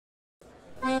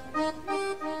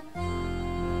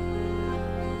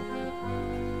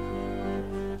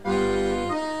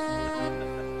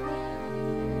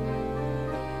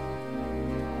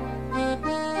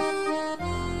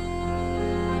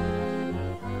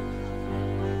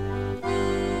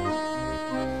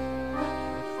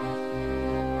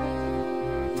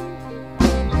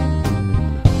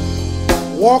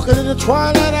Walking in the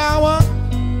twilight hour,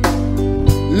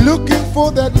 looking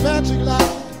for that magic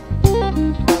light.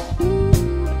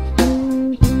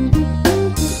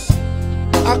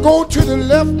 I go to the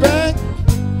left bank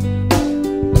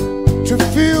to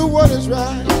feel what is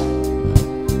right.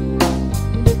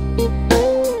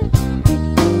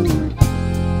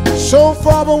 So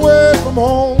far away from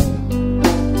home,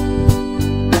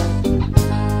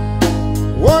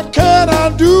 what can I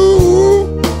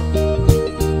do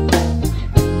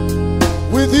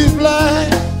with these black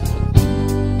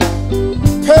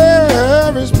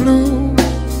Paris blues?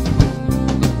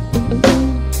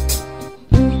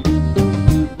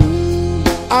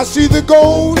 I see the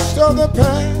ghosts of the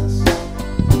past.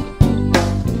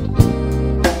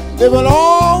 They will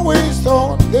always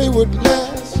thought they would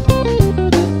last.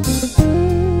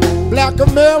 Black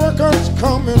Americans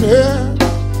coming here,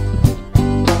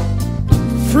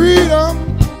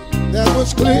 freedom that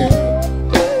was clear.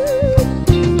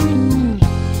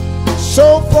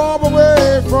 So far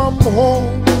away from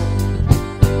home,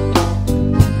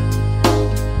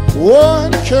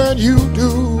 what can you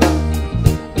do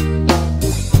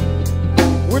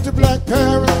with the black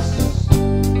Paris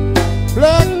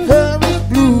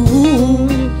blues?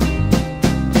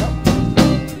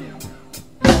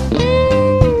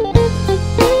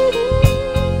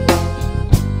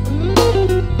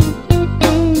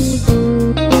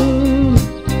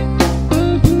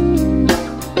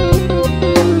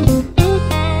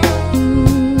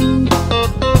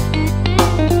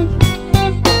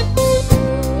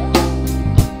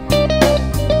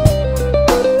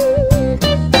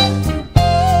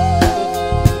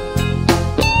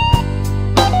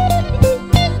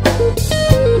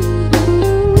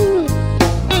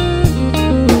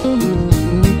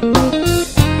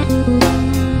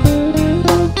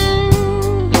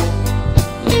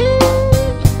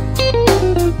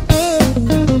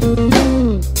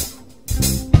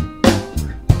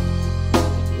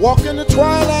 Walk in the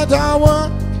twilight hour,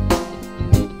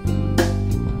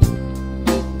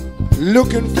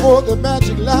 looking for the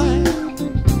magic light.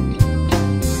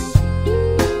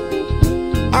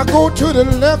 I go to the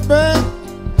left bank,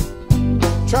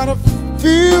 try to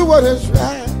feel what is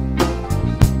right.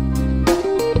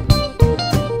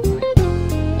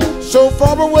 So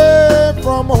far away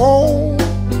from home,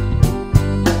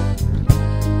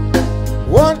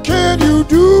 what can you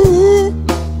do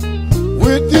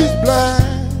with these black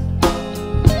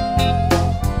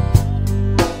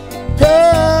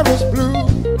Paris blue?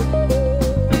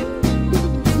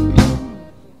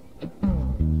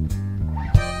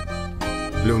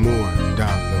 L'amour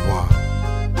dans le voir,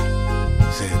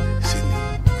 said Sidney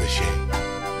Bechet.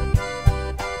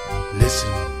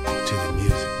 Listen to the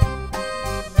music,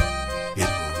 it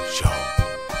will show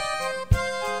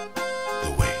the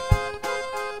way.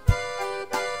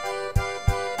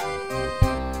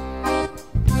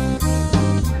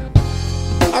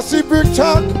 I see Big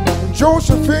Tuck,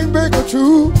 Josephine Baker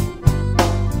too.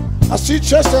 I see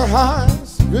Chester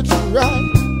Hines, Richard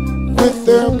Wright with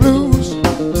their blues.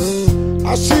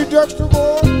 I see Dexter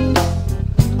Gordon,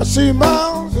 I see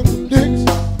Miles and Dix.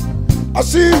 I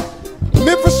see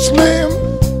Memphis Slim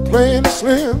playing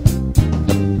Slim.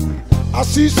 I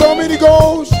see so many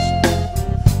ghosts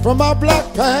from my black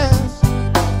past.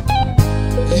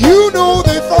 You know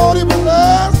they thought it would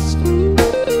last.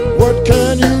 What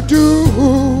can you do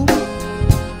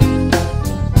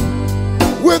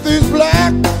with these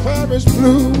black Paris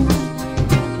blues?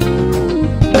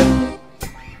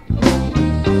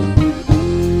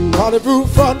 Rendezvous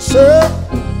Français,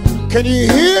 can you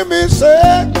hear me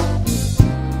say,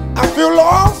 I feel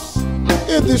lost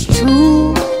in this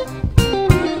truth.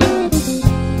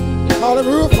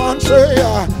 Rendezvous Français,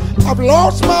 I've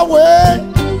lost my way,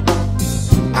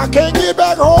 I can't get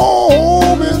back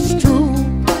home, it's true.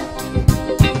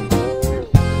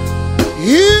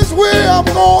 Here's where I'm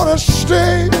gonna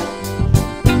stay,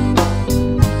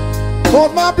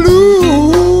 'cause my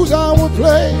blues I will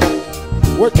play.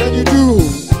 What can you do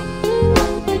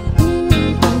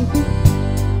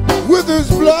with this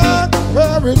black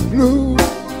Paris blue?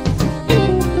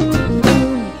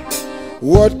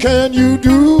 What can you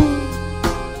do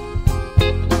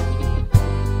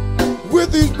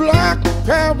with these black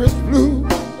Paris blues?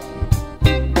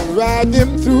 Ride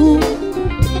them through,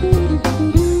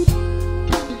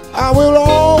 I will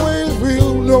always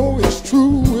will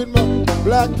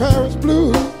Black Paris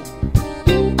Blues.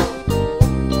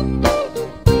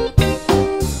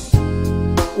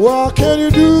 What can you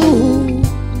do